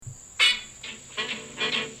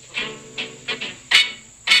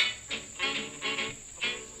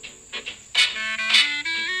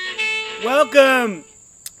Welcome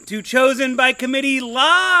to Chosen by Committee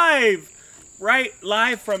live,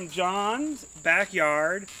 live from John's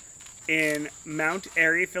backyard in Mount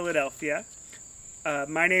Airy, Philadelphia.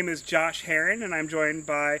 My name is Josh Herron, and I'm joined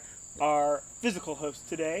by our physical host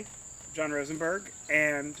today, John Rosenberg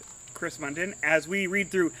and Chris Munden, as we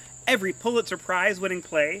read through every Pulitzer Prize-winning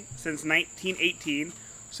play since 1918,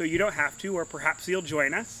 so you don't have to, or perhaps you'll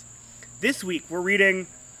join us. This week, we're reading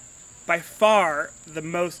by far the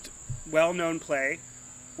most well-known play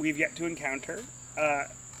we've yet to encounter.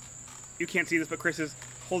 You can't see this, but Chris is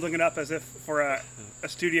holding it up as if for a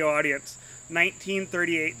studio audience.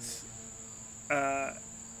 1938's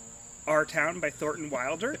Our Town by Thornton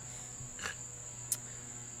Wilder.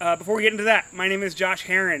 Before we get into that, my name is Josh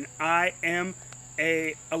Herron. I am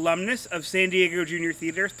an alumnus of San Diego Junior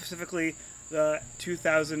Theater, specifically the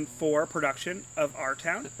 2004 production of Our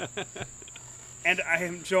Town. And I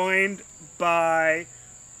am joined by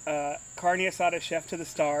Carne Asada Chef to the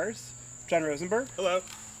Stars, John Rosenberg. Hello.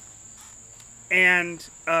 And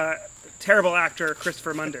terrible actor,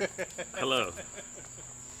 Christopher Munden. Hello.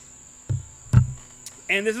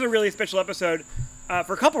 And this is a really special episode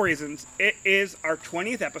for a couple reasons. It is our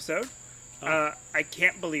 20th episode. I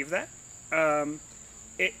can't believe that.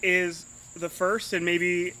 It is the first and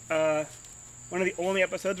maybe one of the only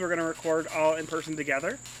episodes we're going to record all in person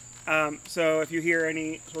together. So if you hear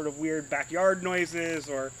any sort of weird backyard noises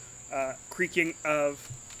or creaking of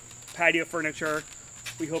patio furniture,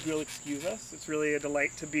 we hope you'll excuse us. It's really a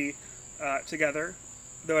delight to be together,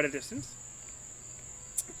 though at a distance.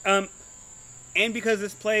 And because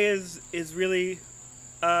this play is really,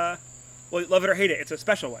 well, love it or hate it, it's a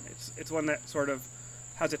special one. It's one that sort of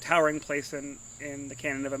has a towering place in the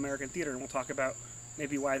canon of American theater, and we'll talk about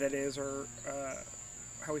maybe why that is or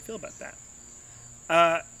how we feel about that.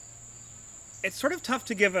 It's sort of tough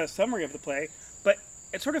to give a summary of the play, but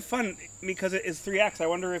it's sort of fun because it is 3 acts. I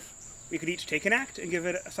wonder if we could each take an act and give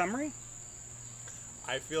it a summary?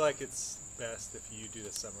 I feel like it's best if you do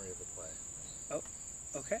the summary of the play. Oh,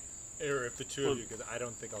 okay. Or if the two of you, because I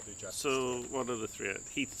don't think I'll do justice. So, what are the 3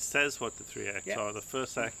 acts? He says what the 3 acts are. The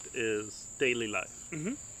first act is daily life.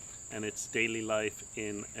 Mm-hmm. And it's daily life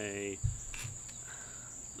in a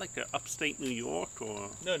upstate New York or...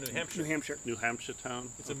 No, New Hampshire. New Hampshire town.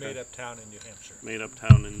 It's a made-up town in New Hampshire. Made-up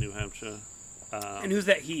town in New Hampshire. And who's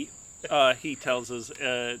that he? He tells us,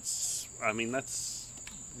 that's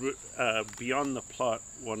beyond the plot.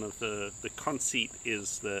 One of the conceit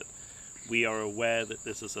is that we are aware that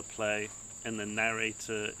this is a play, and the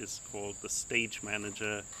narrator is called the stage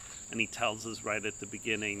manager, and he tells us right at the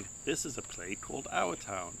beginning, this is a play called Our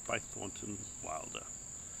Town by Thornton Wilder.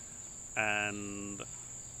 And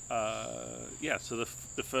so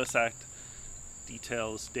the first act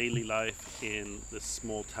details daily life in this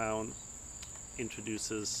small town,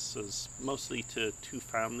 introduces us mostly to 2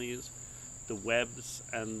 families, the Webbs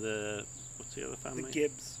and what's the other family?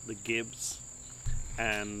 The Gibbs.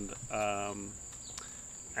 And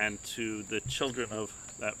to the children of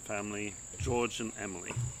that family, George and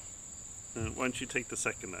Emily. Why don't you take the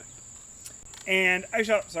second act? And I'm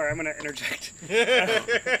going to interject.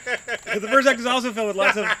 The first act is also filled with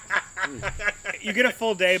lots of... You get a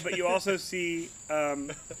full day, but you also see...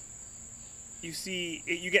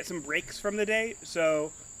 you get some breaks from the day.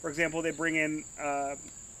 So, for example, they bring in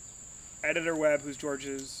Editor Webb, who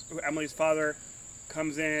Emily's father,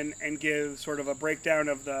 comes in and gives sort of a breakdown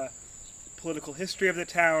of the political history of the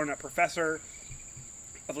town. A professor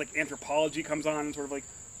of anthropology comes on and sort of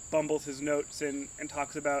bumbles his notes and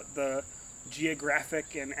talks about the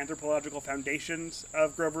geographic and anthropological foundations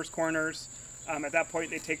of Grover's Corners. At that point,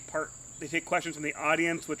 they take questions from the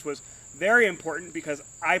audience, which was very important because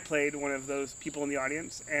I played one of those people in the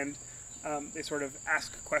audience, and they sort of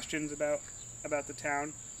ask questions about the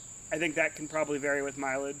town. I think that can probably vary with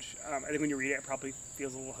mileage. I think when you read it probably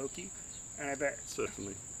feels a little hokey, and I bet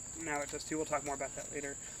certainly now it does too. We'll talk more about that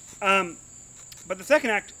later. But the second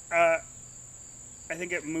act, I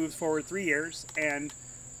think it moves forward 3 years, and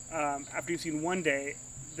after you've seen one day,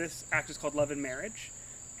 this act is called Love and Marriage,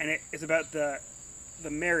 and it is about the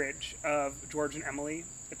marriage of George and Emily.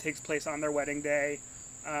 It takes place on their wedding day,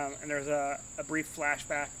 and there's a brief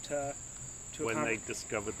flashback to when they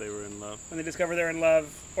discovered they were in love. When they discover they're in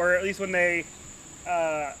love, or at least when they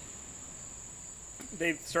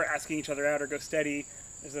start asking each other out or go steady.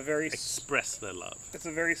 There's a very express their love. It's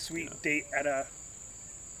a very sweet date at a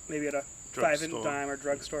 5 and dime or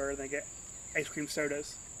drugstore, and they get ice cream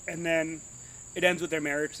sodas, and then it ends with their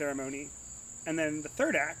marriage ceremony, and then the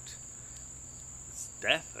third act. It's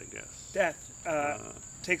death, I guess. Death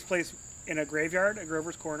takes place in a graveyard at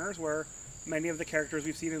Grover's Corners, where many of the characters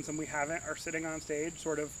we've seen and some we haven't are sitting on stage,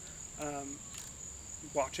 sort of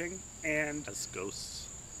watching, and As ghosts.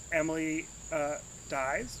 Emily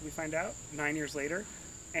dies, we find out, 9 years later,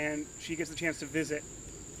 and she gets a chance to visit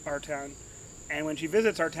our town. And when she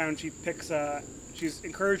visits our town, she's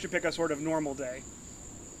encouraged to pick a sort of normal day.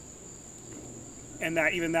 And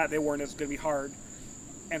that even that they warn is going to be hard.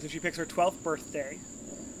 And so she picks her 12th birthday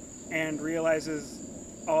and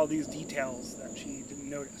realizes all these details that she didn't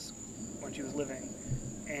notice when she was living.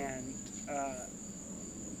 And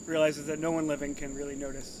realizes that no one living can really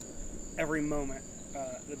notice every moment,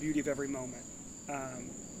 the beauty of every moment.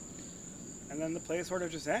 And then the play sort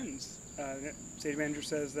of just ends. Stage manager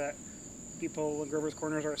says that people in Grover's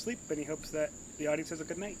Corners are asleep, and he hopes that the audience has a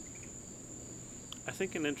good night. I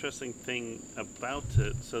think an interesting thing about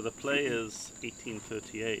it, so the play is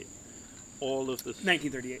 1838. All of this...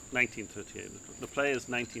 1938. 1938. The play is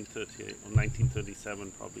 1938, or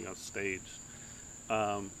 1937 probably on stage.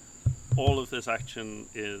 All of this action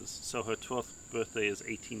is... So her 12th birthday is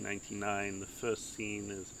 1899, the first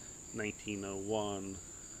scene is 1901,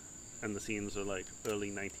 and the scenes are like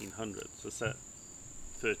early 1900s. So set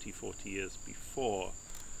 30, 40 years before.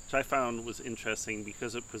 Which I found was interesting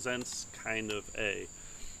because it presents kind of a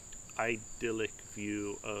idyllic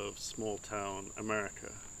view of small town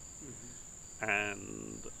America.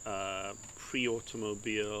 And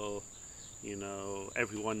pre-automobile,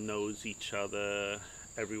 everyone knows each other,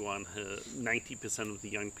 90% of the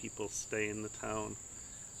young people stay in the town.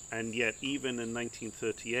 And yet even in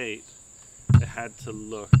 1938, it had to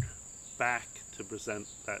look back to present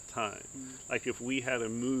that time. Like if we had a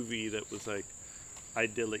movie that was like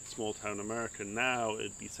idyllic small town America now,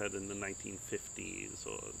 it'd be set in the 1950s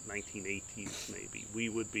or 1980s maybe. We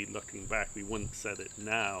would be looking back, we wouldn't set it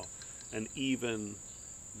now. And even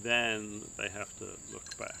then, they have to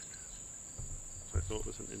look back. So I thought it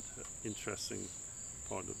was an interesting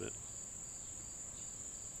part of it.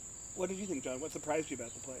 What did you think, John? What surprised you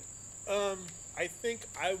about the play? I think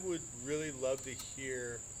I would really love to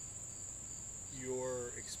hear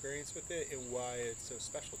your experience with it and why it's so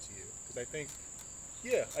special to you. Because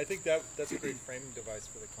I think that's a great framing device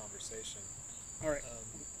for the conversation. All right.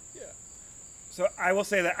 Yeah. So I will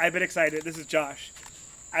say that I've been excited. This is Josh.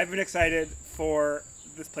 I've been excited for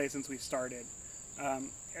this play since we started.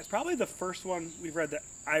 It's probably the first one we've read that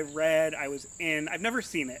I was in. I've never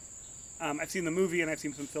seen it. I've seen the movie and I've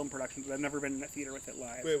seen some film productions, but I've never been in a theater with it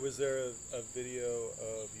live. Wait, was there a video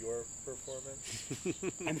of your performance?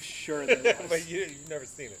 I'm sure there was. But you've never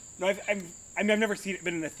seen it. No, I've never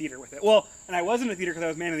been in a theater with it. Well, and I was in a theater because I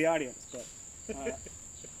was man of the audience, but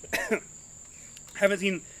haven't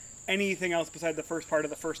seen anything else besides the first part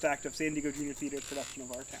of the first act of San Diego Junior Theater's production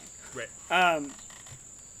of Our Town. Right.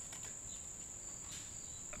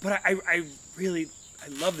 But I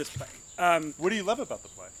love this play. What do you love about the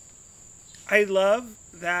play? I love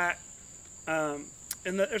that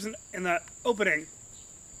in the opening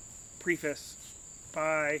preface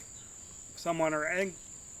by someone, or I think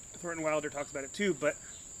Thornton Wilder talks about it too, but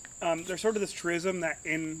there's sort of this truism that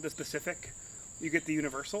in the specific you get the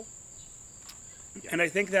universal. Yeah. And I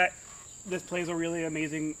think that this play is a really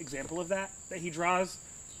amazing example of that he draws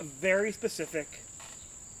a very specific,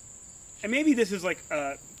 and maybe this is like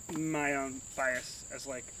my own bias as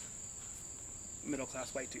like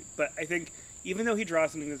middle-class white dude, but I think even though he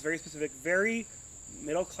draws something that's very specific, very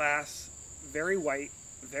middle-class, very white,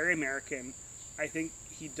 very American, I think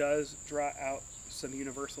he does draw out some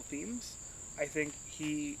universal themes. I think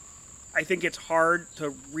it's hard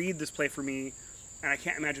to read this play for me, and I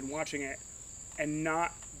can't imagine watching it and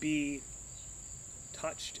not be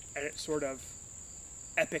touched at its sort of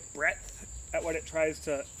epic breadth, at what it tries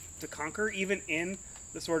to conquer, even in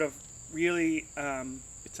the sort of really...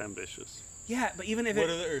 It's ambitious. Yeah, but even if what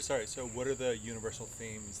are the universal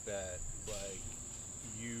themes that like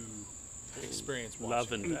you experience watching?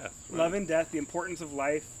 Love and death. Right? Love and death, the importance of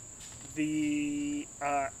life, the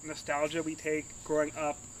nostalgia we take growing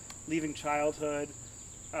up, leaving childhood,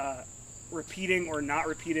 repeating or not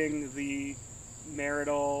repeating the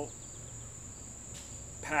marital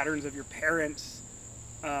patterns of your parents,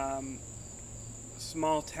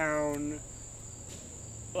 small town,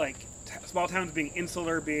 like small towns being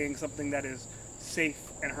insular, being something that is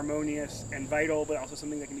safe and harmonious and vital, but also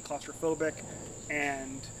something that can be claustrophobic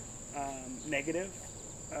and negative.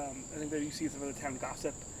 I think that you see some of the town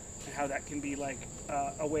gossip and how that can be like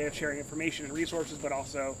a way of sharing information and resources, but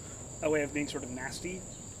also a way of being sort of nasty.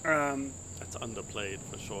 That's underplayed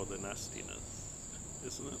for sure, the nastiness,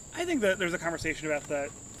 isn't it? I think that there's a conversation about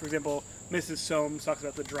for example, Mrs. Soames talks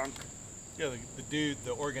about the drunk. Yeah, the dude,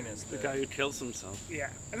 the organist. The guy who kills himself. Yeah,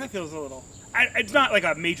 and that feels a little... it's not like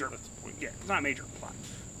a major... That's the point. Yeah, it's not a major plot.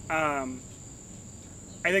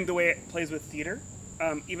 I think the way it plays with theater,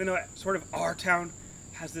 even though sort of our town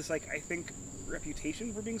has this like I think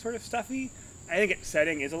reputation for being sort of stuffy, I think its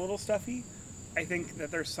setting is a little stuffy. I think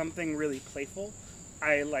that there's something really playful.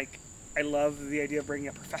 I love the idea of bringing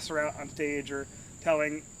a professor out on stage or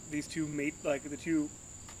telling these the two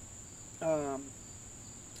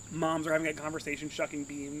moms are having a conversation shucking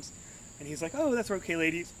beans, and he's like, "Oh, that's okay,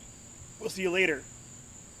 ladies. We'll see you later."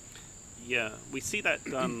 Yeah, we see that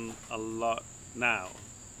done a lot now,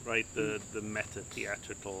 right? The meta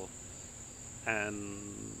theatrical,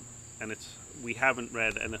 and we haven't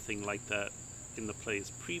read anything like that in the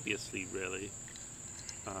plays previously, really.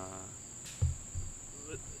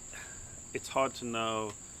 It's hard to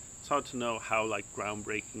know. It's hard to know how like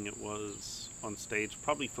groundbreaking it was on stage.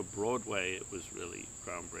 Probably for Broadway, it was really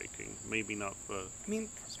groundbreaking. Maybe not for I mean,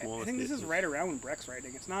 smaller I think this is theaters. right around when Brecht's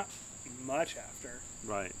writing. It's not much after,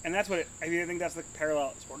 Right. and that's what I think that's the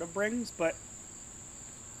parallel it sort of brings. But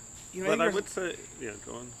you know, But I think would say, yeah,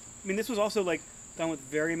 go on. I mean, this was also like done with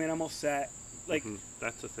very minimal set. Like,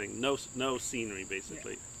 That's the thing. No scenery,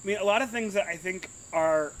 basically. I mean, a lot of things that I think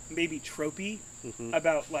are maybe tropey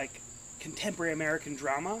about like contemporary American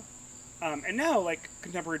drama, and now like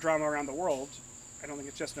contemporary drama around the world. I don't think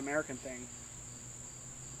it's just an American thing.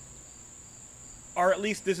 Or at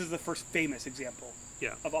least this is the first famous example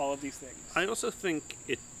Yeah. of all of these things. I also think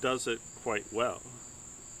it does it quite well.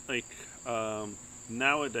 Like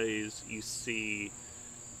nowadays, you see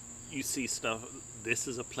stuff. This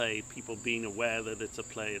is a play. People being aware that it's a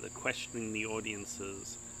play. They're questioning the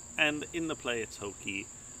audiences, and in the play, it's hokey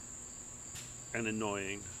and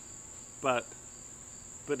annoying, but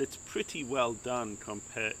it's pretty well done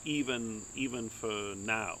compared even for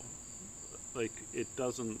now. Like it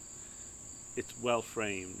doesn't. It's well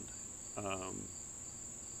framed.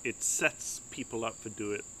 It sets people up to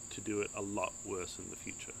do it a lot worse in the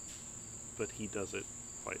future, but he does it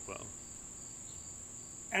quite well.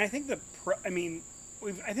 And I think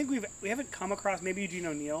we haven't come across maybe Eugene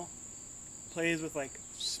O'Neill plays with like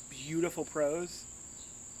beautiful prose.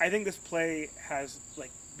 I think this play has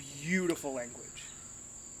like beautiful language.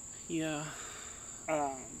 Yeah.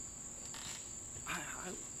 Um,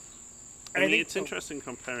 I and mean, it's interesting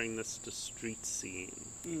comparing this to Street Scene,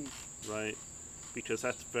 right? Because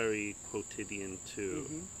that's very quotidian too.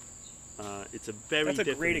 It's a very that's a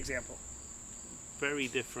different, great example. very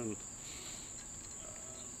different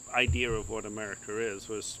idea of what America is,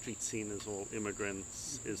 whereas Street Scene is all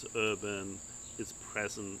immigrants, is urban, is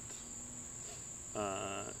present,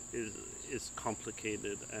 is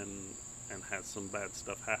complicated and has some bad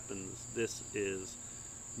stuff happens. This is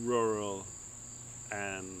rural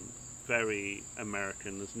and very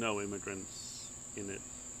American. There's no immigrants in it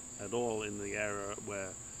at all in the era where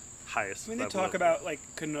highest. I mean, they level talk of- about like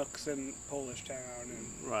Canucks and Polish Town,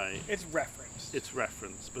 and right. it's referenced. It's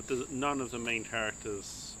referenced, but none of the main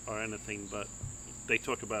characters are anything but. They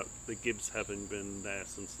talk about the Gibbs having been there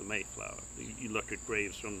since the Mayflower. You look at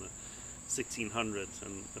graves from the 1600s,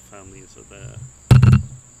 and the families are there.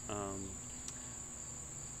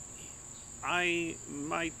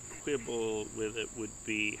 My quibble with it would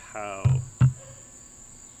be how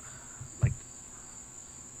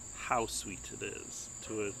sweet it is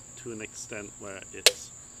to an extent where it's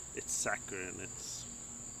saccharine,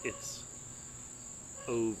 it's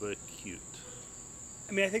over cute.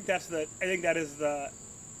 I mean, I think that is the.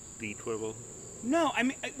 The quibble. No, I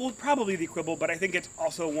mean, well, probably the quibble, but I think it's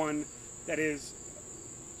also one that is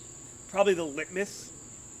probably the litmus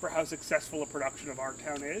for how successful a production of Our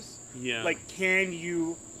Town is. Yeah. Like, can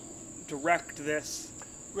you direct this?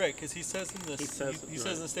 Right, because he says in He says it, he says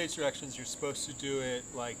right. in the stage directions you're supposed to do it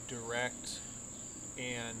like direct,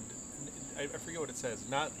 and I forget what it says.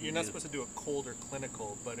 You're not Yeah. supposed to do it cold or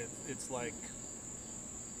clinical, but it's like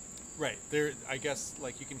right there. I guess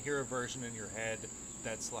like you can hear a version in your head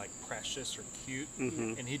that's like precious or cute,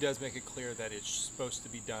 and he does make it clear that it's supposed to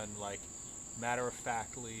be done like matter of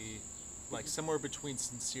factly, like somewhere between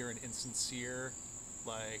sincere and insincere,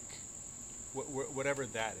 like whatever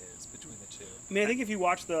that is between the two. I mean, I think if you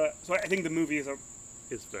watch so I think the movie is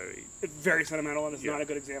It's very. it's very sentimental and it's Yeah. not a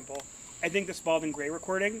good example. I think the Spalding Gray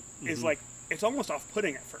recording is like, it's almost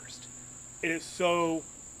off-putting at first. It is so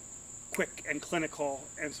quick and clinical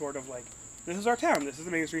and sort of like, this is our town, this is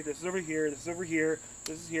the main street, this is over here, this is over here,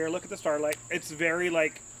 this is here, look at the starlight. It's very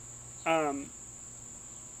like, and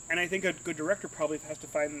I think a good director probably has to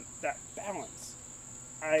find that balance.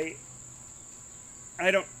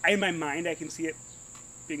 In my mind, I can see it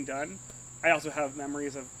being done. I also have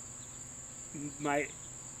memories of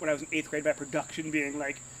when I was in 8th grade, my production being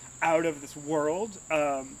like out of this world.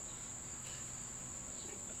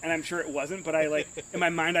 And I'm sure it wasn't, but I like, in my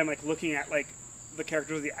mind, I'm like looking at like the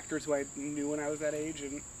characters of the actors who I knew when I was that age,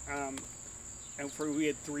 and we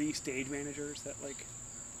had 3 stage managers that like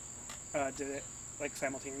did it like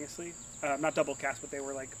simultaneously, not double cast, but they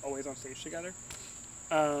were like always on stage together.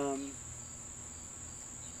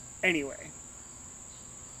 Anyway,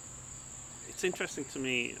 It's interesting to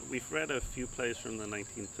me. We've read a few plays from the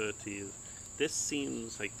 1930s. This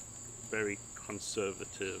seems like very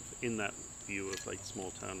conservative in that view of like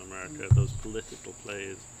small town America. Those political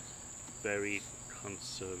plays, very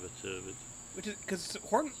conservative. which is because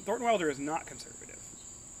Thornton Wilder is not conservative.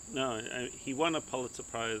 No, he won a Pulitzer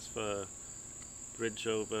Prize for Bridge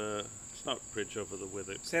Over. It's not Bridge Over the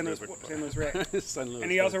River. San Luis Rey. San Luis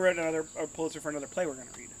And he Rey. also wrote a Pulitzer for another play we're going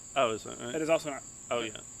to read. Oh, is that right? That is also not. Oh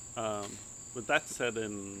yeah, but that's set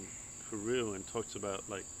in Peru and talks about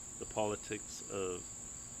like the politics of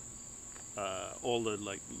all the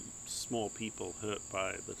like small people hurt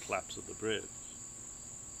by the collapse of the bridge.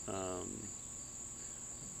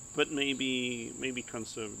 But maybe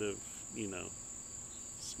conservative,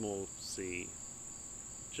 small c,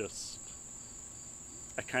 just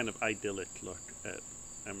a kind of idyllic look at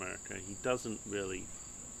America. He doesn't really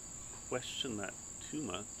question that too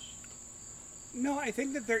much. No, I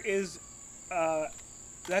think that there is.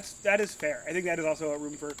 That is fair. I think that is also a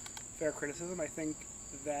room for fair criticism. I think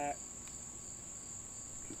that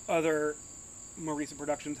other more recent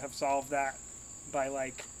productions have solved that by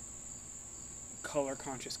like color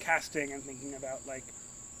conscious casting and thinking about like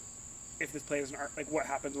if this play is an art, like what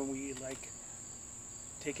happens when we like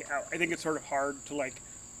take it out. I think it's sort of hard to like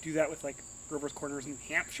do that with like Grover's Corners in New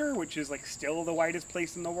Hampshire, which is like still the whitest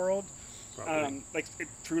place in the world. Probably. Like it,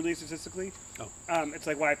 truly statistically. Oh. It's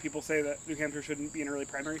like why people say that New Hampshire shouldn't be an early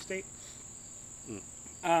primary state.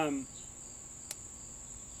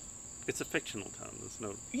 It's a fictional town. There's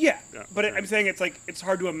no Yeah, Yeah, but right. I'm saying it's like it's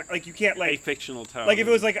hard to like you can't a like fictional town. like if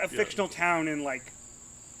it was like a yeah. fictional town in like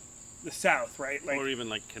the South, right? Like or even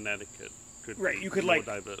like Connecticut could Right, be you could, more like,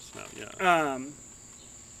 diverse now. Yeah.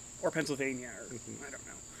 Or Pennsylvania, or Mhm. I don't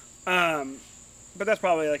know. But that's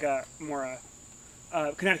probably like a more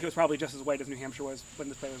Connecticut was probably just as white as New Hampshire was when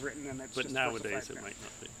this play was written, and it's but just nowadays diversified it now. might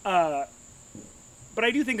not be. But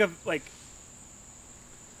I do think of like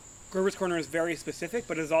Grover's Corner is very specific,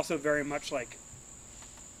 but is also very much like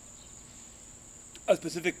a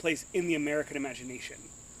specific place in the American imagination.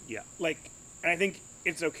 Yeah. Like, and I think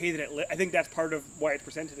it's okay that I think that's part of why it's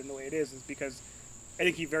presented in the way it is because I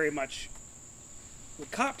think he very much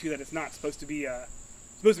would cop to that it's not supposed to be a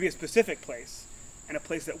specific place and a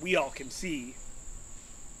place that we all can see,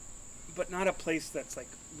 but not a place that's like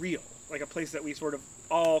real, like a place that we sort of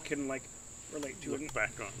all can like relate to. Look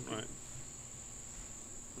back on, right?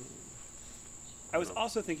 I was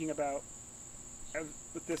also thinking about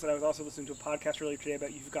with this, and I was also listening to a podcast earlier today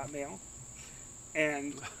about You've Got Mail,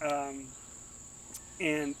 and how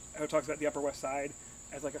it talks about the Upper West Side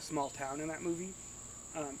as like a small town in that movie,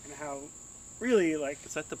 and how really like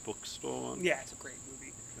Is that the bookstore one? yeah, it's a great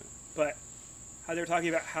movie, but how they were talking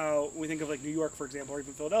about how when we think of like New York, for example, or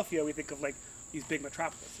even Philadelphia, we think of like these big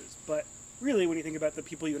metropolises, but really when you think about the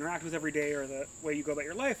people you interact with every day or the way you go about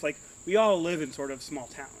your life, like we all live in sort of small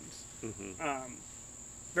towns. Mm-hmm.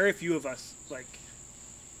 Very few of us like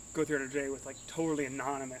go through our day with like totally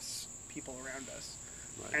anonymous people around us,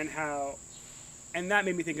 Right. and that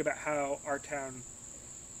made me think about how our town,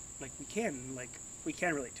 like we can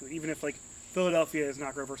relate to it, even if like Philadelphia is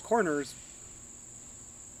not Grover's Corners.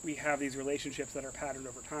 We have these relationships that are patterned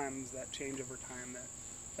over time, that change over time,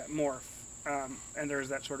 that morph, and there's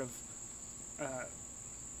that sort of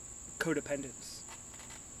codependence.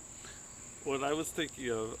 What I was thinking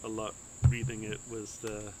of a lot reading it was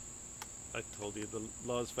I told you, the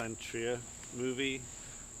Lars Van Trier movie,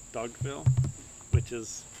 Dogville, which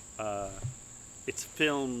is, it's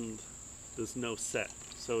filmed, there's no set.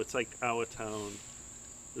 So it's like our town,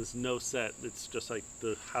 there's no set, it's just like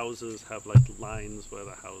the houses have like lines where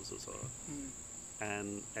the houses are.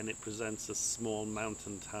 And it presents a small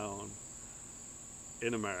mountain town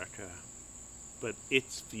in America, but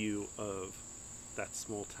its view of that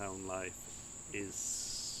small town life is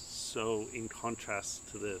so in contrast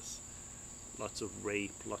to this. Lots of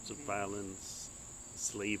rape, lots of violence,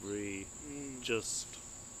 slavery, just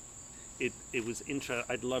it was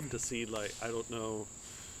I'd love to see, like, I don't know,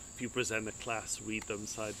 if you present a class, read them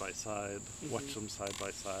side by side, watch them side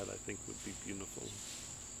by side, I think would be beautiful,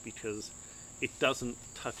 because it doesn't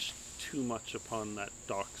touch too much upon that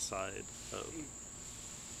dark side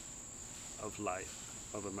of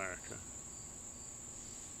life, of America.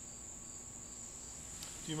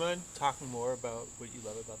 Do you mind talking more about what you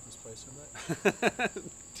love about this place so much?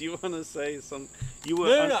 Do you want to say some? You were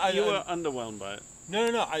No, were underwhelmed by it.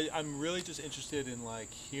 No. I'm really just interested in like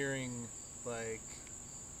hearing like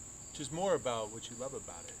just more about what you love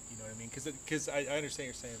about it. You know what I mean? Because I understand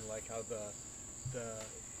you're saying like how the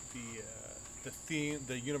the theme,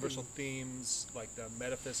 the universal themes, like the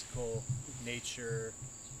metaphysical nature,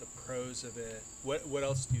 the prose of it. What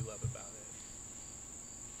else do you love about it?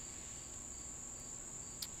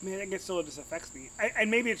 I mean, I think it still just affects me. And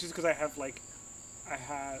maybe it's just because it's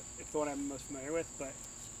the one I'm most familiar with, but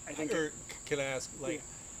I think. Or can I ask, like,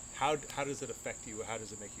 Yeah. how does it affect you? How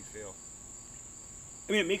does it make you feel?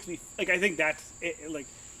 I mean, it makes me like. I think that's it.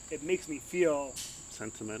 It makes me feel.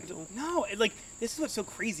 Sentimental. No, this is what's so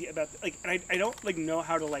crazy about and I don't like know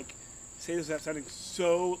how to like say this without sounding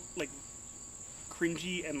so like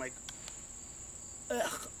cringy and like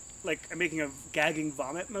ugh, like I'm making a gagging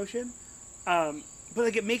vomit motion. But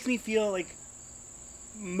like it makes me feel like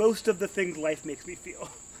most of the things life makes me feel.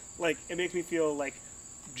 Like it makes me feel like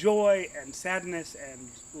joy and sadness and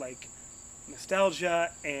like nostalgia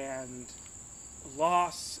and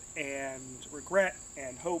loss and regret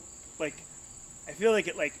and hope. Like I feel like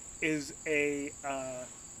it like is a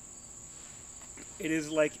it is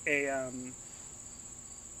like a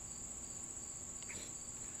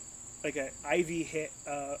IV hit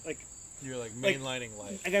like You're like mainlining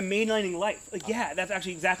life. like I'm mainlining life. Like yeah, that's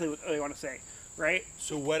actually exactly what I want to say, right?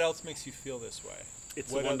 So what else makes you feel this way?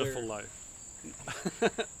 It's What a wonderful other- life.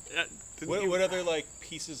 What other like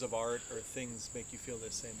pieces of art or things make you feel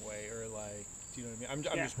the same way? Or like, do you know what I mean?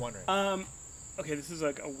 I'm Yeah. just wondering. Okay, this is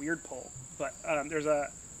like a weird poll, but there's a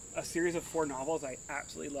series of 4 novels I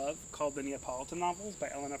absolutely love called the Neapolitan novels by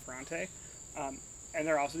Elena Ferrante, and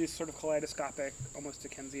they're also these sort of kaleidoscopic, almost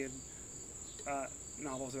Dickensian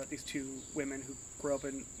novels about these 2 women who grew up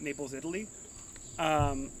in Naples, Italy,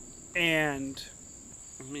 and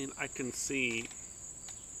I mean, I can see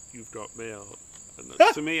you've got mail. And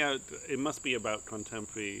to me, it must be about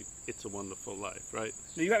contemporary It's a Wonderful Life, right?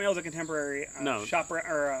 no, You Got Mail's a contemporary No. shop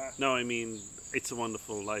or No, I mean, It's a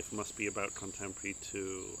Wonderful Life must be about contemporary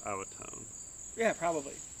to our town. yeah,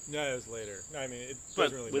 probably. No, it was later. No, I mean it But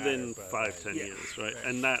doesn't really within matter. But, 5, 10 Yeah. years, right? Right.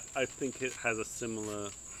 And that, I think it has a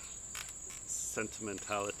similar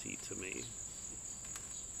sentimentality to me.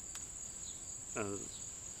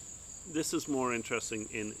 This is more interesting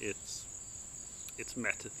in its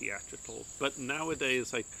meta theatrical, but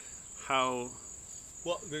nowadays, like how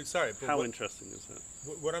Well, sorry, but how interesting is that?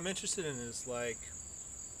 what I'm interested in is like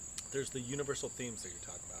there's the universal themes that you're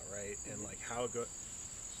talking about, right? And like how it go.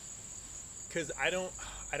 Because I don't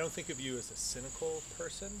think of you as a cynical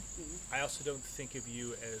person. I also don't think of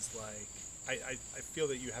you as like I feel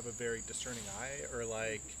that you have a very discerning eye, or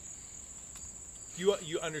like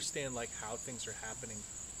you understand like how things are happening.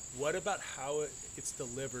 What about how it's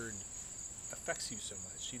delivered affects you so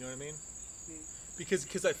much? You know what I mean?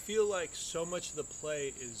 Because I feel like so much of the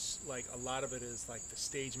play is like a lot of it is like the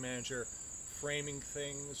stage manager framing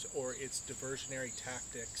things, or it's diversionary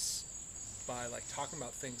tactics by like talking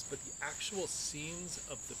about things, but the actual scenes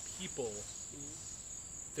of the people,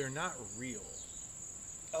 they're not real.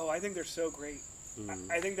 Oh, I think they're so great.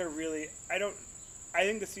 I think they're really. I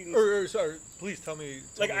think the scenes. Or sorry, please tell me.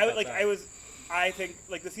 I think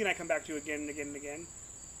like the scene I come back to again and again and again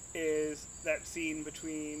is that scene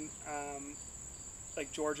between like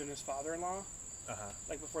George and his father-in-law,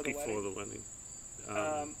 like before the wedding.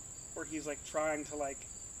 Where he's like trying to like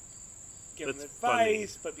give him That's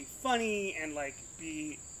advice, but be funny and like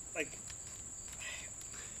be like.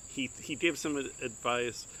 He gives him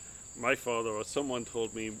advice. My father or someone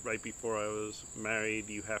told me right before I was married,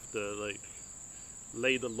 you have to like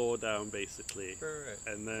lay the law down basically, Right.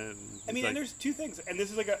 and then I mean, and there's 2 things, and this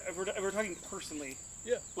is like if we're talking personally,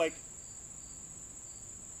 Yeah. like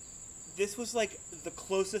this was like the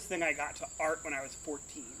closest thing I got to art when I was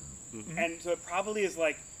 14, and so it probably is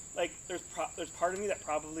like there's part of me that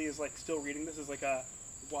probably is like still reading this as like a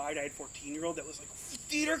wide-eyed 14-year-old that was like,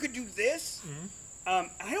 theater could do this. And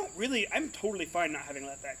I'm totally fine not having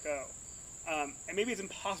let that go, and maybe it's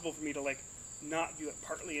impossible for me to like not view it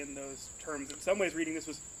partly in those terms. In some ways, reading this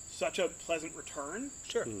was such a pleasant return.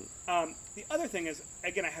 Sure. The other thing is,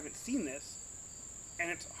 again, I haven't seen this,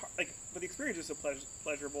 and it's like, but the experience is so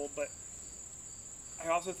pleasurable. But I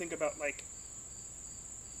also think about like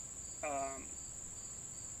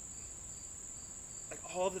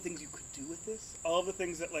all of the things you could do with this, all of the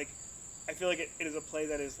things that like, I feel like it is a play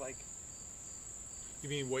that is like, You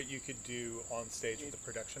mean what you could do on stage with the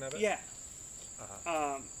production of it? yeah,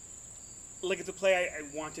 like it's a play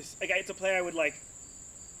I want to, like it's a play I would like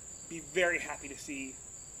be very happy to see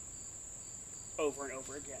over and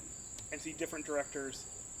over again, and see different directors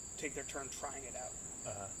take their turn trying it out.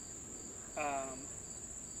 Uh-huh.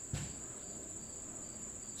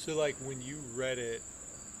 So, like, when you read it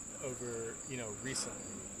over, recently,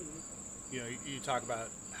 you talk about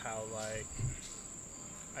how, like,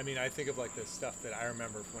 I mean, I think of, like, the stuff that I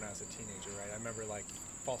remember from when I was a teenager, right? I remember, like,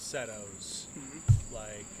 falsettos,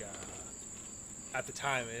 like, at the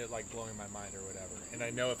time, it, like, blowing my mind or whatever. And I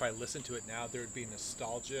know if I listened to it now, there would be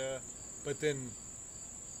nostalgia. But then,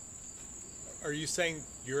 are you saying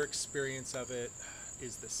your experience of it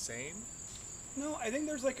is the same? No, I think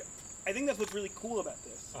there's like, I think that's what's really cool about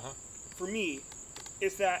this. Uh-huh. For me,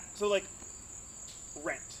 is that so like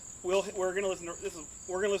Rent. We're gonna listen to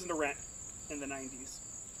we're gonna listen to Rent in the '90s.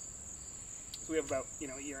 So we have about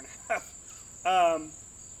a year and a half.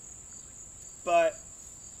 But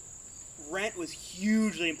Rent was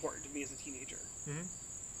hugely important to me as a teenager.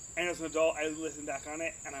 Mm-hmm. And as an adult, I listen back on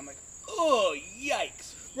it and I'm like, oh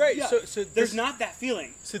yikes! Right. Yuck. So there's not that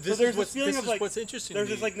feeling. So this there's is what's, this feeling this of is like what's interesting. there's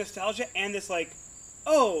to me. this like nostalgia and this like,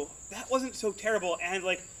 oh, that wasn't so terrible. And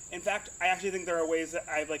like, in fact, I actually think there are ways that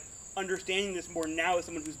I've like understanding this more now as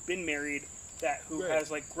someone who's been married, who Right. has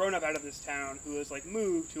like grown up out of this town, who has like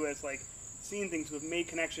moved, who has like seen things, who have made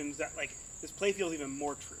connections. That like this play feels even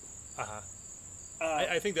more true. Uh-huh. Uh,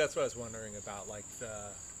 I think that's what I was wondering about. Like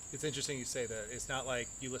it's interesting you say that it's not like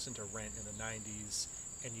you listen to Rent in the '90s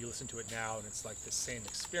and you listen to it now and it's like the same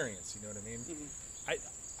experience. You know what I mean?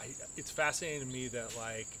 Mhm. It's fascinating to me that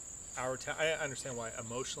like our town. I understand why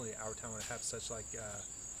emotionally our town would have such like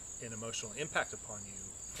an emotional impact upon you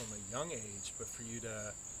from a young age, but for you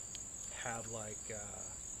to have like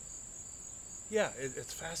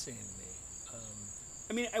it's fascinating to me.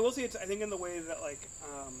 I mean, I will say I think in the way that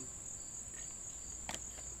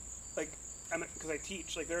because I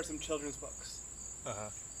teach, like there are some children's books Uh-huh.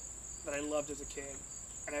 that I loved as a kid,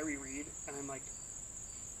 and I reread, and I'm like,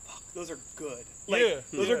 fuck, those are good. Like, Yeah,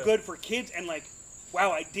 those yeah. are good for kids, and like,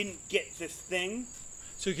 wow, I didn't get this thing.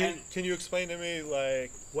 So And- can you explain to me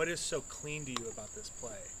like what is so clean to you about this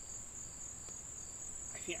play?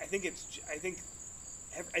 I think I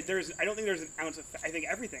don't think there's an ounce of. I think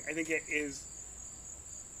everything. I think it is.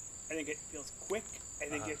 I think it feels quick. I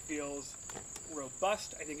think Uh-huh. it feels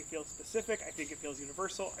robust. I think it feels specific. I think it feels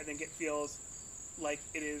universal. I think it feels like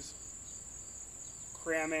it is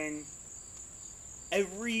cramming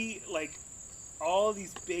all of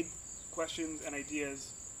these big questions and ideas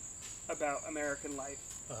about American life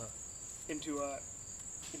Uh-huh. into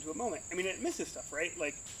a moment. I mean, it misses stuff, right?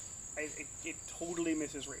 Like, it totally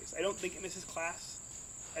misses race. I don't think it misses class.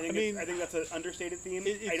 I think that's an understated theme.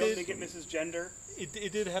 It I don't did- think it misses gender.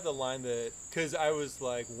 It did have the line that because I was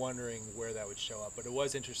like wondering where that would show up, but it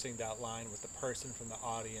was interesting that line with the person from the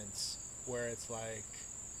audience where it's like,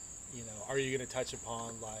 are you going to touch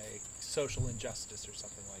upon like social injustice or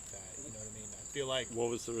something like that? You know what I mean? I feel like What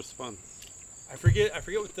was the response? I forget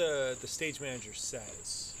what the stage manager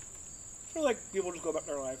says. I feel like people just go about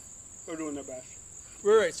their life. They're doing their best.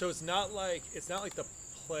 Right. So it's not like the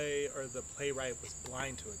play or the playwright was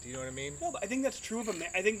blind to it. Do you know what I mean? No, but I think that's true of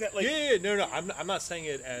I think that like No. I'm not saying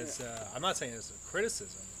it as I'm not saying it as a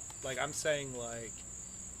criticism. Like I'm saying like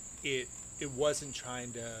it wasn't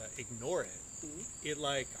trying to ignore it. Mhm. It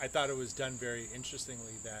like I thought it was done very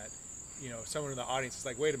interestingly that someone in the audience is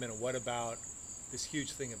like, wait a minute, what about this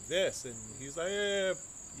huge thing of this? And he's like,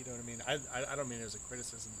 you know what I mean? I don't mean it as a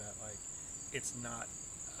criticism that like it's not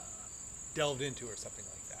delved into or something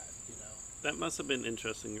like that. That must have been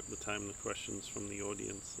interesting at the time, the questions from the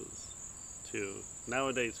audiences, too.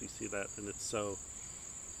 Nowadays we see that and it's so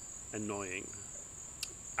annoying.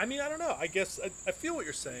 I mean, I don't know. I guess I feel what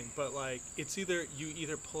you're saying, but like it's you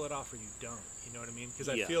either pull it off or you don't. You know what I mean? Because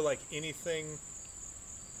I Yeah. feel like anything,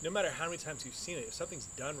 no matter how many times you've seen it, if something's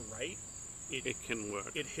done right, It can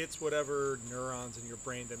work. it hits whatever neurons in your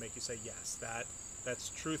brain that make you say yes, that's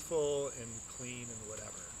truthful and clean and whatever.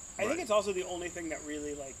 I think Right. it's also the only thing that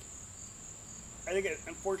really like. I think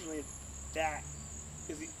unfortunately that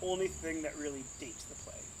is the only thing that really dates the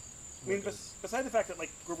play. I mean, besides the fact that like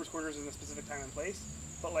Grover's Quarters is in a specific time and place,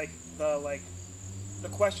 but like the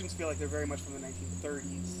questions feel like they're very much from the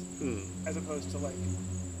 1930s as opposed to like.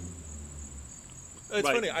 It's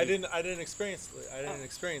Right. funny. I didn't experience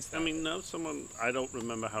that. I mean, no, I don't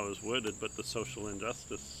remember how it was worded, but the social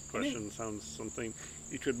injustice question sounds something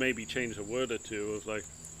you could maybe change a word or two of like,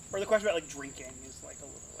 Or the question about like drinking is like a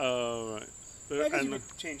little. oh, right. I guess you And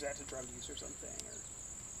could change that to drug use or something.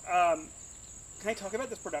 Can I talk about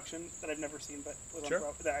this production that I've never seen, but was Sure. on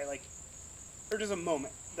Broadway, that I like? Or just a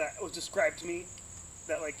moment that was described to me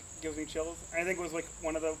that like gives me chills. And I think it was like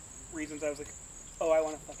one of the reasons I was like, oh, I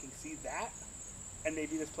want to fucking see that. and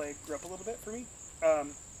maybe this play grew up a little bit for me.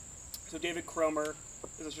 So David Cromer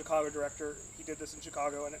is a Chicago director. He did this in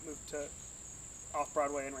Chicago, and it moved to off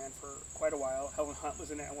Broadway and ran for quite a while. Helen Hunt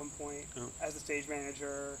was in it at one point as the stage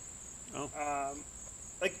manager.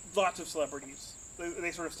 Like lots of celebrities,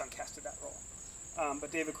 they sort of stunt casted that role.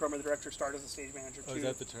 But David Cromer, the director, starred as a stage manager too. Oh, is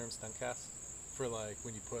that the term stunt cast? For like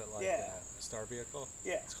when you put like Yeah. a star vehicle?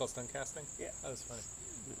 Yeah. It's called stunt casting? Yeah. Oh, that's funny.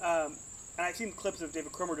 And I've seen clips of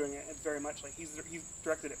David Cromer doing it. It's very much like he's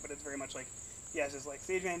directed it, but it's very much like he has his like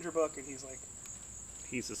stage manager book, and he's like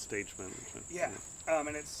He's a stage manager. yeah.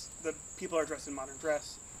 And it's the people are dressed in modern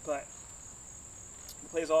dress, but the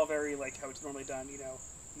play is all very like how it's normally done. You know,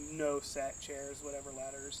 no set chairs, whatever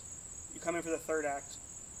ladders. You come in for the third act,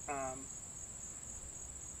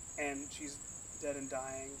 and she's dead and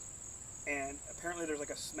dying, and apparently there's like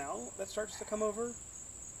a smell that starts to come over,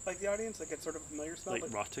 like the audience, like it's sort of a familiar smell, Like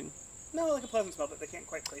but rotting. no, like a pleasant smell, but they can't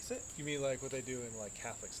quite place it. You mean like what they do in like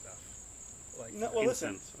Catholic stuff? Like No, well, listen.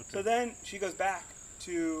 Incense, okay. So then she goes back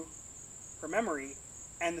to her memory,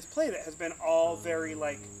 and this play that has been all very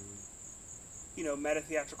like, you know, meta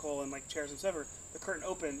theatrical and like chairs and whatever. The curtain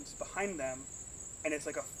opens behind them, and it's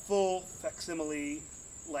like a full facsimile,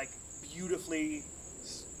 like beautifully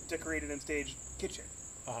decorated and staged kitchen.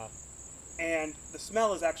 Uh-huh. And the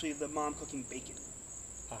smell is actually the mom cooking bacon,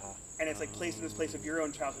 Uh-huh. and it's like placed in this place of your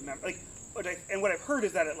own childhood memory. Like, what I've heard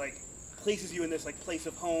is that it like places you in this like place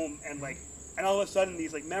of home, and like, and all of a sudden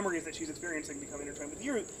these like memories that she's experiencing become intertwined with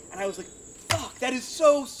you. And I was like, fuck, that is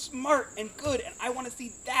so smart and good, and I want to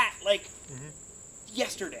see that like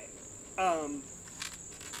yesterday.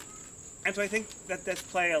 And so I think that this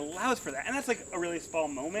play allows for that, and that's like a really small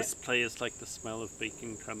moment. This play is like the smell of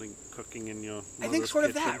bacon cooking in your I think mother's sort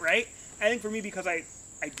of kitchen. that, right? I think for me, because I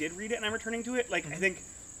did read it and I'm returning to it, like I think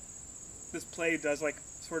this play does like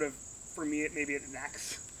sort of, for me, maybe it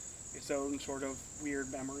enacts its own sort of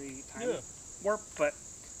weird memory time warp, but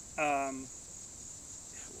I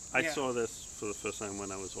yeah. saw this for the first time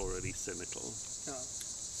when I was already cynical.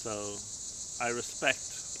 So I respect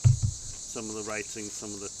some of the writing,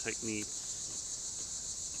 some of the techniques.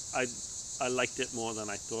 I liked it more than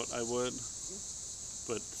I thought I would,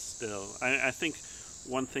 but still, I think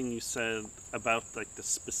one thing you said about like the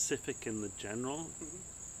specific and the general,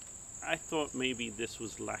 I thought maybe this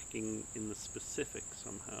was lacking in the specific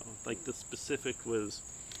somehow. Like the specific was,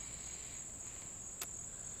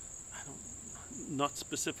 not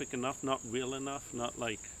specific enough, not real enough, not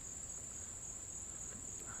like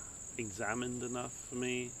examined enough for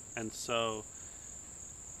me, and so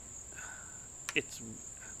it's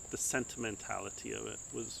the sentimentality of it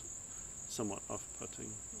was somewhat off-putting.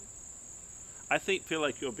 I feel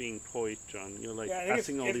like you're being coy, John. You're like yeah, I think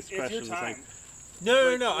asking all these it's questions. your Like, time.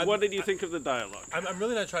 No. what did you think of the dialogue? I'm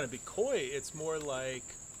really not trying to be coy. It's more like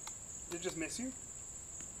Did it just miss you?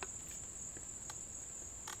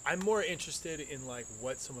 I'm more interested in like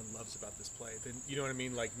what someone loves about this play than, you know what I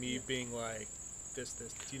mean? Like me being like this.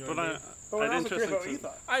 Do you know But what I mean? But we're I'd also curious interested about what to- you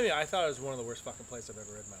thought. I mean, I thought it was one of the worst fucking plays I've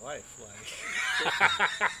ever read in my life.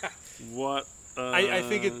 Like, What? I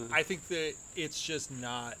think that it's just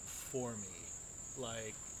not for me.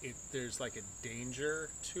 Like, there's like a danger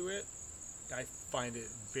to it. I find it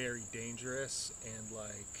very dangerous, and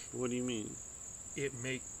like What do you mean? it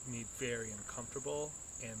make me very uncomfortable,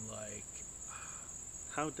 and like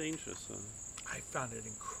How dangerous? I found it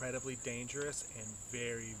incredibly dangerous and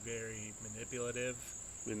very, very manipulative,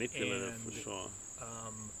 Manipulative for And- sure.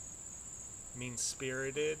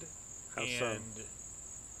 mean-spirited, How so? and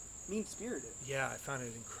Mean-spirited. yeah, I found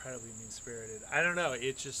it incredibly mean-spirited. I don't know.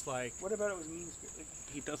 It's just like What about it was mean-spirited?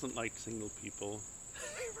 He doesn't like single people.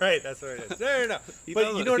 right. That's what it is. No. He But you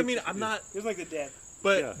doesn't. know what I mean. I'm not. It was like the dead.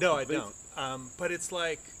 But Yeah, no, I but it's- don't. But it's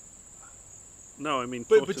like. No, I mean.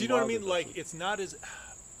 But Thornton do you know what I Wilder mean? Like, doesn't. it's not as.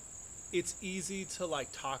 It's easy to like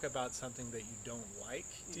talk about something that you don't like.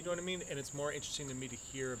 Do you know what I mean? And it's more interesting to me to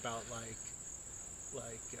hear about like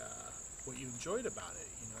what you enjoyed about it.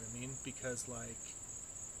 You know what I mean? Because like,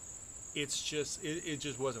 it's just it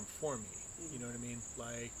just wasn't for me. You know what I mean?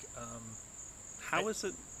 Like, How is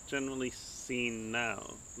it generally seen now?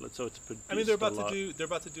 So it's produced. I mean, they're about a lot.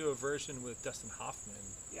 to do a version with Dustin Hoffman.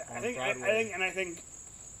 Yeah, on I think Broadway.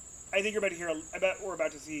 I think you're about to hear. I bet we're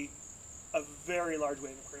about to see a very large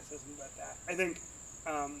wave of criticism about that. I think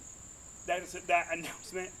that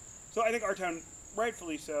announcement. So I think Our Town,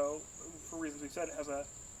 rightfully so, for reasons we've said, it has a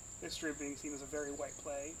history of being seen as a very white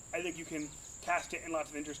play. I think you can cast it in lots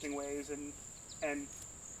of interesting ways and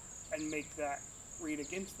make that read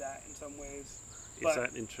against that in some ways. Is But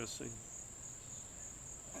that interesting?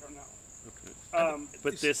 I don't know. Okay.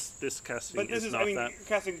 But this casting But this is is, not I mean, that. you're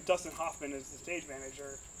casting Dustin Hoffman as the stage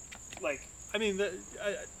manager, like, I mean,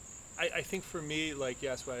 I think for me, like,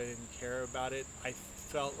 yes, why I didn't care about it, I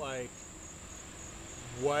felt like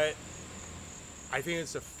what I think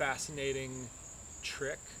it's a fascinating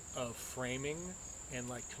trick of framing and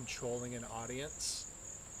like controlling an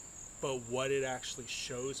audience, but what it actually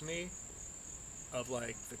shows me of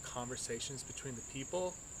like the conversations between the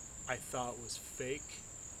people, I thought was fake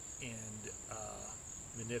and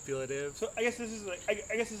manipulative. So I guess this is like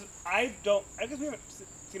I guess this is, I guess we haven't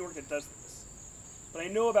seen work that does this, but I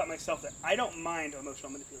know about myself that I don't mind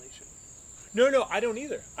emotional manipulation. No, I don't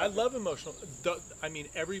either. I love emotional. I mean,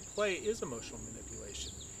 every play is emotional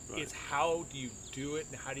manipulation. Right. It's how do you do it,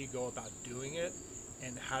 and how do you go about doing it,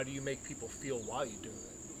 and how do you make people feel while you do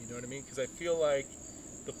it. You know what I mean? Because I feel like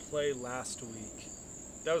the play last week,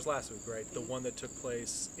 that was last week, right? The one that took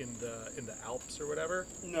place in the Alps or whatever.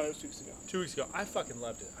 No, it was 2 weeks ago. 2 weeks ago. I fucking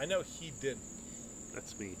loved it. I know he didn't.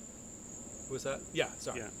 That's me. Was that? Yeah.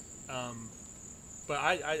 Sorry. Yeah. But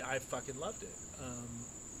I fucking loved it.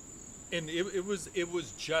 And it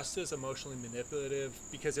was just as emotionally manipulative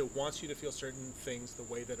because it wants you to feel certain things the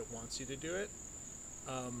way that it wants you to do it.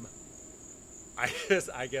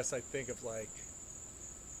 I guess I think of like,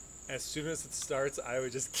 as soon as it starts, I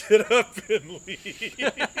would just get up and leave.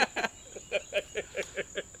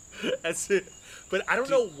 That's it. But I don't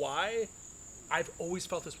know why. I've always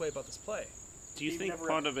felt this way about this play. Do you You've think never-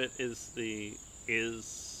 part of it is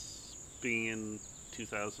being in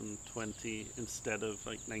 2020 instead of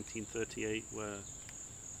like 1938, where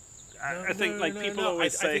I think like people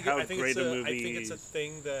always say how great a movie I think it's a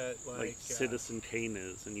thing that like Citizen Kane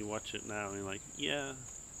is, and you watch it now and you're like, yeah,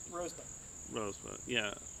 Rosebud. Rosebud,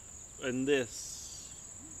 yeah, and this,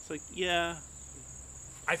 it's like, yeah,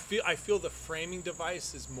 I feel the framing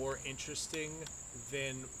device is more interesting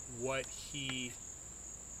than what he.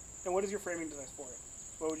 And what is your framing device for it?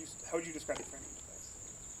 How would you describe the framing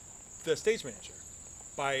device? The stage manager,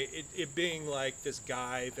 by it being like this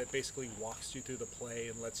guy that basically walks you through the play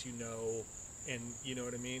and lets you know, and you know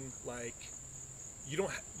what I mean, like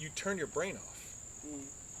you turn your brain off.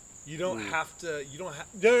 You don't have to. You don't have.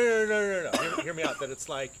 No. Hear me out. That it's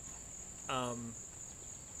like,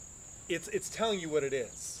 it's telling you what it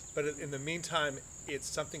is, but in the meantime, it's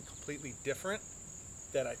something completely different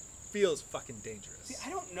that I feel is fucking dangerous. See, I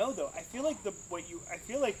don't know though. I feel like I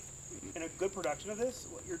feel like in a good production of this,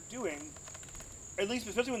 what you're doing, at least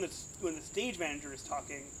especially when the stage manager is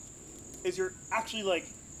talking, is you're actually like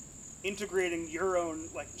integrating your own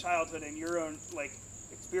like childhood and your own like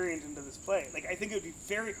experience into this play. Like I think it would be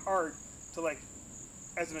very hard to like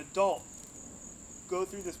as an adult go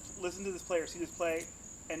through this, listen to this play or see this play,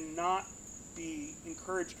 and not be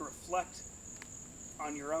encouraged to reflect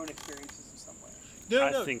on your own experiences in some way.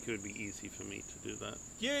 No. I think it would be easy for me to do that.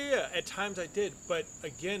 Yeah. At times I did, but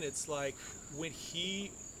again, it's like when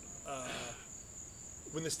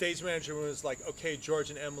when the stage manager was like, "Okay, George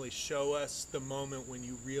and Emily, show us the moment when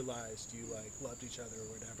you realized you like loved each other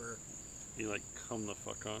or whatever." You like, come the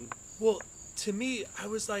fuck on. Well, to me, I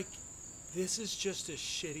was like, "This is just a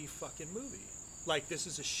shitty fucking movie. Like, this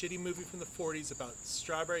is a shitty movie from the '40s about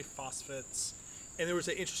strawberry phosphates." And there was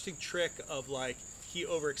an interesting trick of like he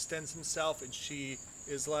overextends himself, and she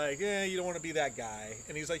is like, you don't want to be that guy.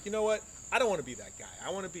 And he's like, you know what? I don't want to be that guy.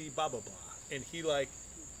 I want to be blah, blah, blah. And he like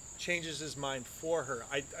changes his mind for her.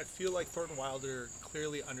 I feel like Thornton Wilder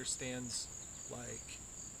clearly understands like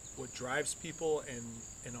what drives people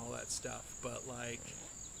and all that stuff. But like,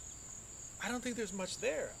 I don't think there's much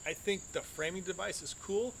there. I think the framing device is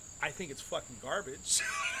cool. I think it's fucking garbage.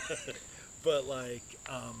 But like,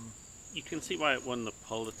 You can see why it won the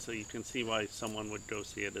Pulitzer. You can see why someone would go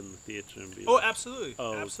see it in the theater and be oh, like, absolutely,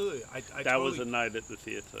 Oh, absolutely. I that totally, was a night at the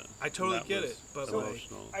theater. I totally And that get was it, but So- like,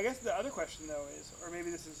 emotional. I guess the other question though is, or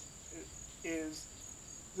maybe this is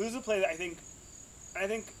who's the play that I think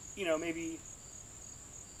maybe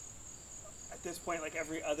at this point like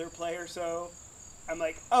every other play or so, I'm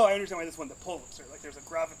like, oh, I understand why this won the Pulitzer. Like there's a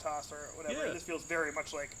gravitas or whatever. Yeah. And this feels very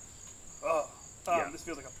much like, Yeah. this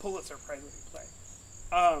feels like a Pulitzer Prize-winning play.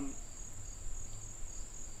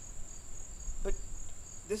 But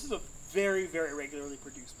this is a very, very regularly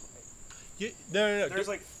produced play. no. There's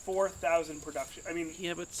like 4,000 production. I mean,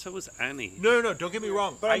 Yeah, but so was Annie. No. Don't get me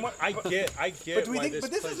wrong. But I get. but do we why think? this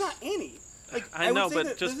But this plays- is not Annie. Like I know, would say but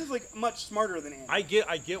that just- this is like much smarter than Annie. I get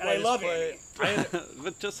And why I this love play.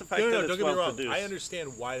 But just the fact No, that don't it's get me well wrong. produced. I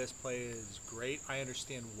understand why this play is great. I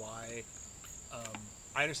understand why.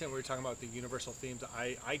 I understand what you're talking about, the universal themes.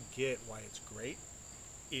 I get why it's great.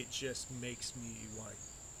 It just makes me want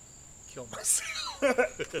to kill myself.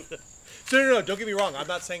 No. Don't get me wrong. I'm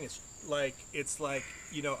not saying it's like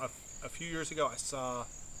a few years ago I saw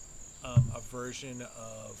a version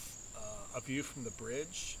of A View from the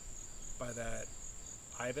Bridge by that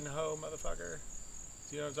Ivanhoe motherfucker.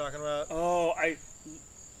 Do you know what I'm talking about?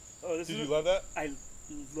 This Did is you love that? I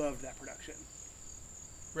loved that production.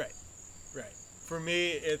 Right. For me,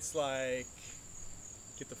 it's like,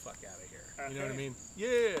 get the fuck out of here. You know what I Okay. mean?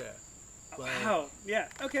 Yeah. Like, Wow. Yeah.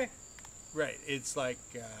 Okay. Right. It's like,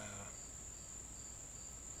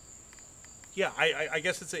 yeah, I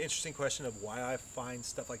guess it's an interesting question of why I find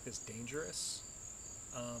stuff like this dangerous.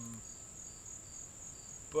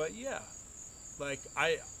 But yeah, like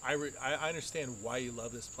I understand why you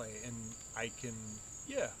love this play, and I can,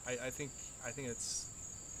 yeah, I think it's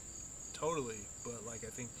totally, but like I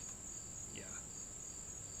think, yeah,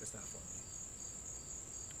 it's not for me.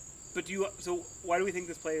 But so why do we think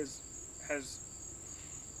this play has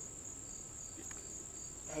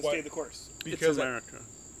Why- stayed the course? It's America.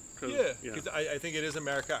 'Cause- Yeah, because I think it is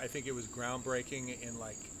America. I think it was groundbreaking in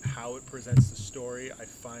like how it presents the story. I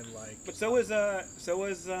find like, But so was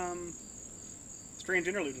Strange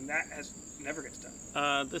Interlude, and that has never gets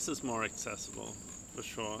done. This is more accessible, for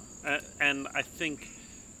sure. And I think,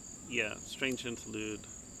 yeah, Strange Interlude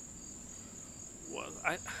was...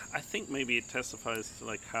 I think maybe it testifies to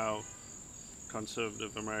like how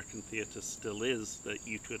conservative American theatre still is, that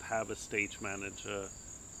you could have a stage manager,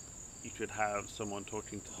 you could have someone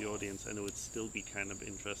talking to the audience, and it would still be kind of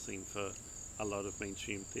interesting for a lot of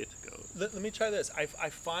mainstream theatre goers. let me try this. I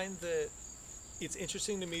find that it's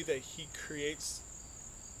interesting to me that he creates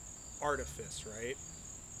artifice, right?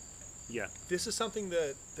 Yeah. This is something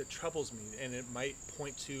that troubles me, and it might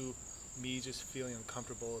point to me just feeling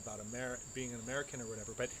uncomfortable about being an American or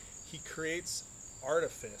whatever, but he creates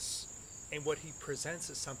artifice, and what he presents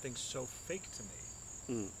is something so fake to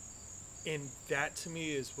me. And that to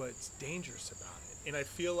me is what's dangerous about it. And I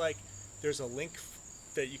feel like there's a link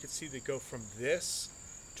that you could see that go from this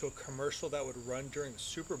to a commercial that would run during the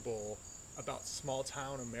Super Bowl about small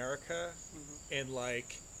town America, and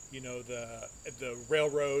like, you know, the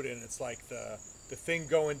railroad, and it's like the thing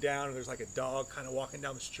going down, and there's like a dog kind of walking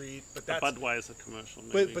down the street, but The that's Budweiser commercial,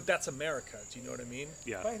 maybe. but that's America. Do you know what I mean?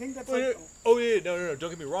 yeah. But I think that's Oh like yeah, no, don't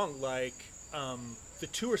get me wrong. Like, the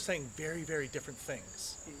two are saying very, very different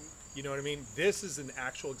things. You know what I mean? This is an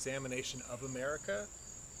actual examination of America.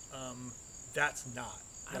 That's not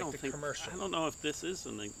like I don't the think... commercial. I don't know if this is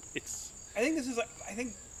it's... I think this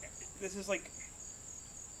is like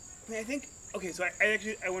okay, so I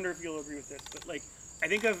actually I wonder if you'll agree with this, but like I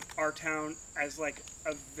think of our town as like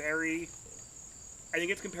a very, I think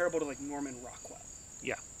it's comparable to like Norman Rockwell.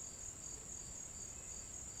 Yeah.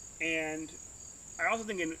 And I also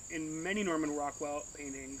think in many Norman Rockwell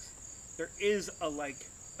paintings, there is a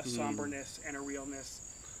somberness and a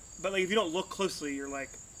realness. But like if you don't look closely, you're like,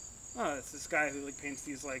 oh, it's this guy who like paints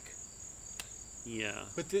these like. Yeah.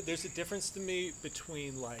 But there's a difference to me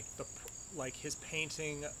between like his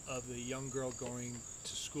painting of the young girl going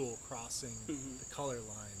to school crossing the color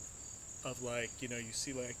line, of like, you know, you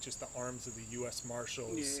see like just the arms of the U.S.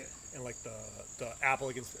 Marshals, and like the apple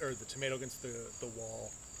against, or the tomato against the wall,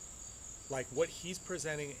 like what he's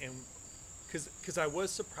presenting, and because I was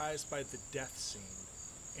surprised by the death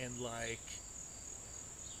scene, and like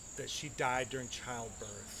that she died during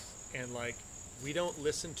childbirth, and like we don't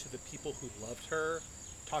listen to the people who loved her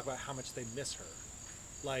talk about how much they miss her,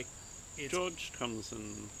 like it's, George comes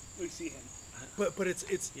and... We see him. but it's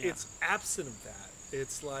Yeah. absent of that.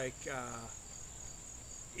 It's like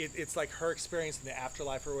it's like her experience in the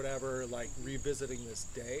afterlife or whatever, like revisiting this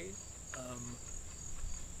day.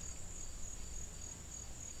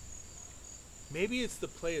 Maybe it's the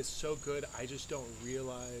play is so good I just don't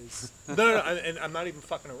realize. No, and I'm not even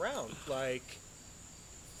fucking around. Like,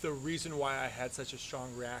 the reason why I had such a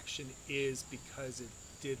strong reaction is because it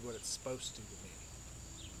did what it's supposed to me.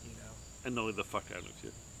 You know. annoy the fuck out of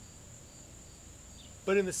you.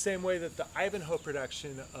 But in the same way that the Ivanhoe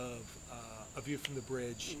production of A View from the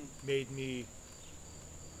Bridge made me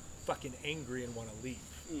fucking angry and want to leave.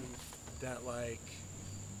 That, like...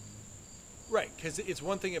 Right, because it's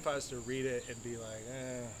one thing if I was to read it and be like,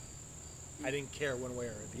 I didn't care one way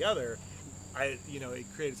or the other. It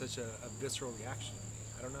created such a visceral reaction in me.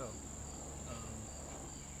 I don't know.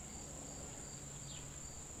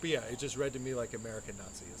 But yeah, it just read to me like American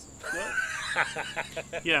Nazism.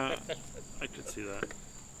 Yeah, I could see that.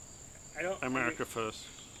 I don't. America first.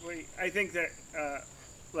 I think that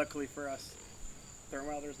luckily for us,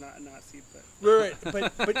 Thurmwilder's not a Nazi, but Right,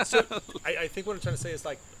 but so I think what I'm trying to say is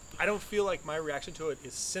like I don't feel like my reaction to it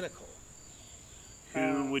is cynical.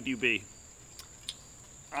 Who would you be?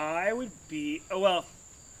 I would be. Oh well,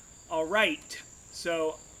 all right.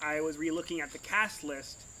 So I was re-looking at the cast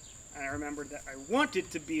list, and I remembered that I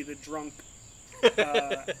wanted to be the drunk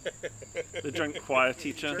The drunk choir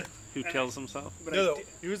teacher Sure. who kills himself. But No, I no, di-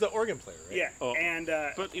 he was the organ player, right? yeah, Oh, and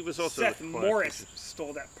but he was also Seth the choir Morris teacher.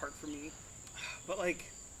 stole that part from me. But like,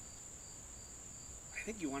 I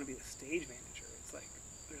think you want to be the stage manager. It's like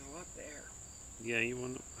there's a lot there. Yeah, you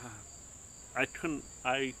want to... I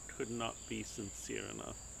could not be sincere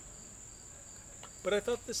enough. But I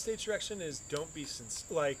thought the stage direction is don't be the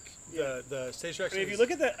stage I direction. mean, if you is-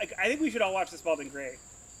 look at that, like, I think we should all watch The Spalding Gray.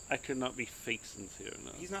 I could not be fake sincere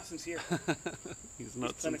enough. He's not sincere. He's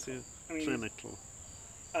not clinical. sincere. I mean, Clinical.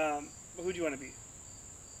 But who do you want to be?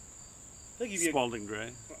 I feel like you'd be. Spalding Gray.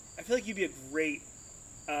 I feel like you'd be a great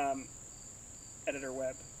editor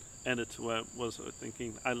web. Editor Web was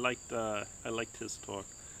thinking. I liked his talk.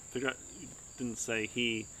 Forgot didn't say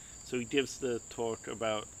he. So he gives the talk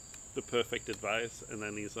about the perfect advice, and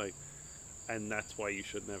then he's like, and that's why you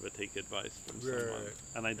should never take advice from someone. Right.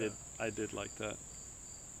 And I did like that.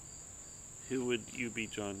 Who would you be,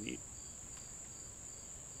 John?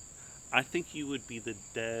 I think you would be the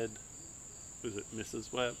dead. Was it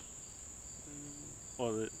Mrs. Webb,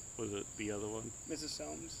 or was it the other one? Mrs.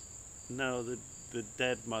 Soames. No, the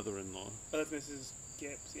dead mother-in-law. Oh, that's Mrs.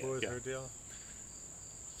 Gibbs. Yeah. What was Yeah. her deal?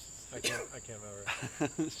 I can't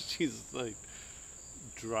remember. She's like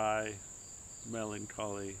dry,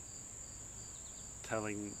 melancholy,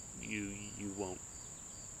 telling you won't.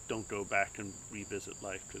 Don't go back and revisit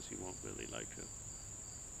life because you won't really like it.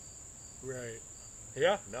 Right.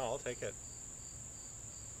 Yeah. No, I'll take it.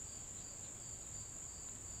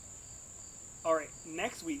 All right.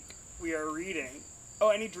 Next week we are reading. Oh,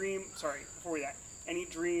 any dream? Sorry. Before that, any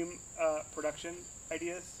dream production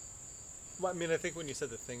ideas? Well, I mean, I think when you said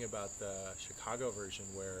the thing about the Chicago version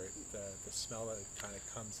where the smell that kind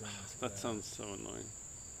of comes in. That sounds so annoying.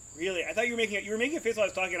 Really? I thought you were making a face while I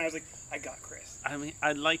was talking, and I was like, I got Chris. I mean,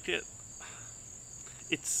 I like it.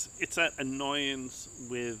 It's that annoyance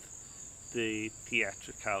with the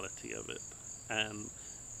theatricality of it, and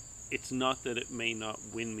it's not that it may not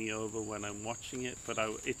win me over when I'm watching it, but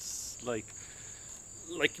it's like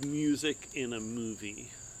music in a movie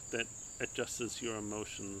that adjusts your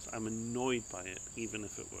emotions. I'm annoyed by it, even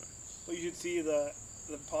if it works. Well, you should see the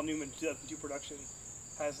Paul Newman 2002 production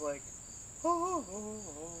has like.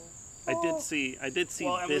 I did see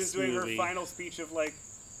While Emily's this doing movie. her final speech of like,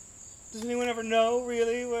 does anyone ever know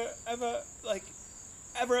really ever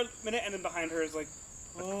a minute, and then behind her is like,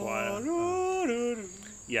 A choir.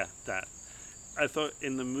 Yeah, that. I thought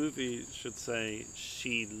in the movie it should say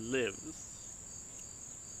she lives.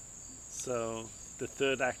 So the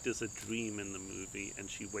third act is a dream in the movie, and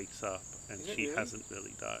she wakes up and Is it she really? hasn't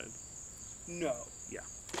really died. No. Yeah.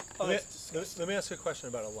 Oh, Let that's disgusting. me ask you a question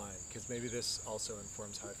about a line, because maybe this also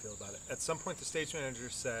informs how I feel about it. At some point, the stage manager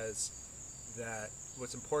says that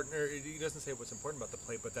what's important, or he doesn't say what's important about the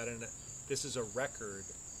play, but that this is a record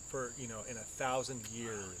for, in 1,000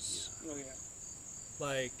 years. Oh yeah.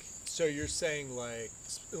 Like, so you're saying like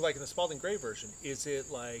in the Spalding Gray version, is it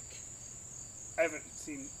like? I haven't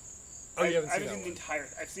seen. Oh, you haven't I seen that the one. entire.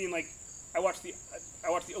 I've seen like, I watched the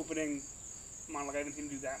opening monologue. I haven't seen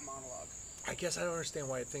him do that monologue. I guess I don't understand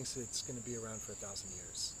why it thinks it's going to be around for 1,000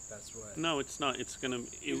 years. That's what. No, it's not. It's gonna. gonna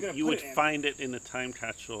You put would it in. find it in a time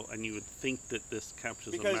capsule, and you would think that this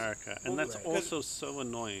captures Because- America, and well, that's right. also so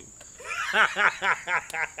annoying.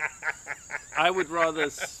 I would rather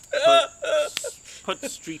put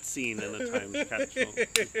street scene in a time capsule.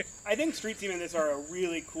 I think street scene and this are a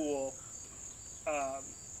really cool.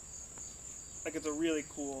 Like it's a really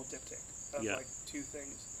cool diptych of Yeah. like two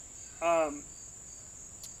things.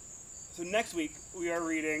 So next week we are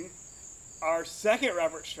reading our second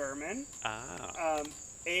Robert Sherman, Ah,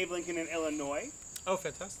 Abe Lincoln in Illinois. Oh,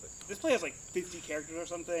 fantastic! This play has like 50 characters or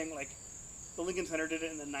something. Like the Lincoln Center did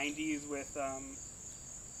it in the 90s with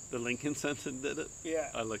the Lincoln Center did it. yeah,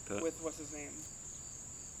 I like that. with what's his name?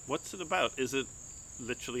 What's it about? Is it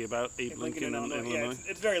literally about Abe Lincoln in Illinois? Yeah,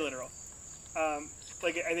 it's very literal.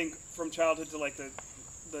 Like I think from childhood to like the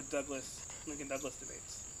Lincoln Douglas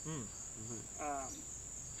debates.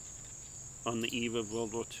 On the eve of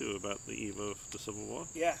World War II, about the eve of the Civil War.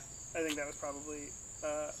 Yeah, I think that was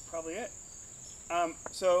probably it.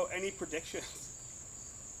 So any predictions?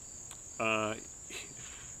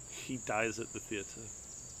 He dies at the theater.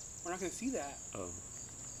 We're not going to see that.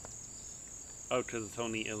 Oh, because it's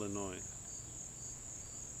only Illinois.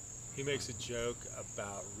 He makes a joke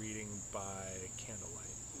about reading by candlelight.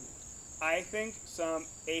 I think some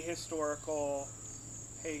ahistorical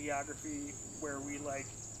hagiography where we like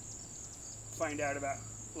find out about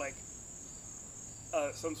like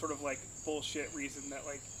some sort of like bullshit reason that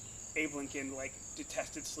like Abe Lincoln like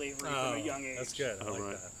detested slavery from a young age. That's good. I Oh, like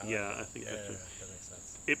right. that. I Yeah, like that. I think yeah, that's yeah, it. that makes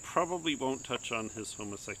sense. It probably won't touch on his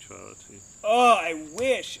homosexuality. Oh, I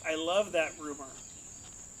wish. I love that rumor.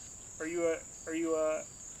 Are you a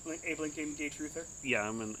Abe Lincoln gay truther? Yeah,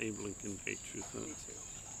 I'm an Abe Lincoln gay truther. Me too.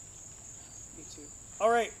 Me too. All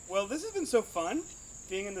right. Well, this has been so fun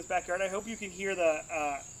being in this backyard. I hope you can hear the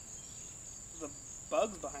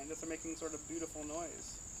bugs behind us. They're making sort of beautiful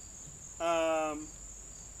noise.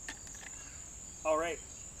 All right.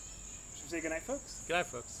 Should we say goodnight, folks? Good night,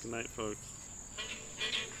 folks. Good night, folks.